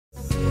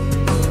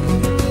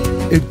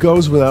It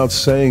goes without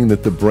saying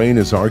that the brain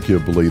is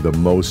arguably the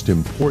most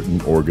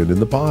important organ in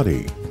the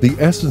body. The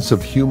essence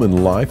of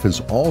human life is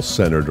all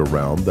centered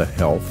around the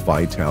health,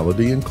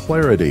 vitality, and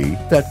clarity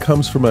that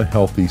comes from a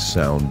healthy,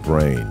 sound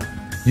brain.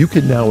 You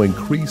can now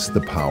increase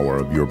the power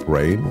of your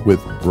brain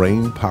with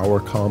Brain Power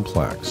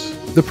Complex.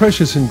 The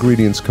precious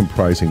ingredients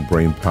comprising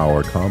Brain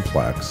Power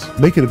Complex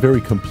make it a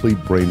very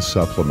complete brain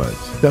supplement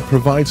that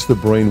provides the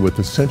brain with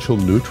essential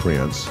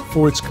nutrients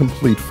for its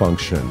complete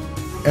function.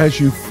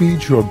 As you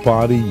feed your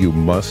body, you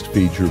must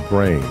feed your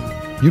brain.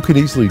 You can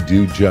easily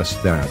do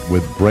just that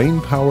with Brain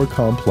Power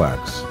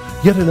Complex,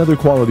 yet another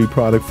quality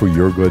product for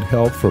your good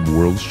health from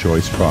World's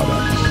Choice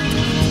Products.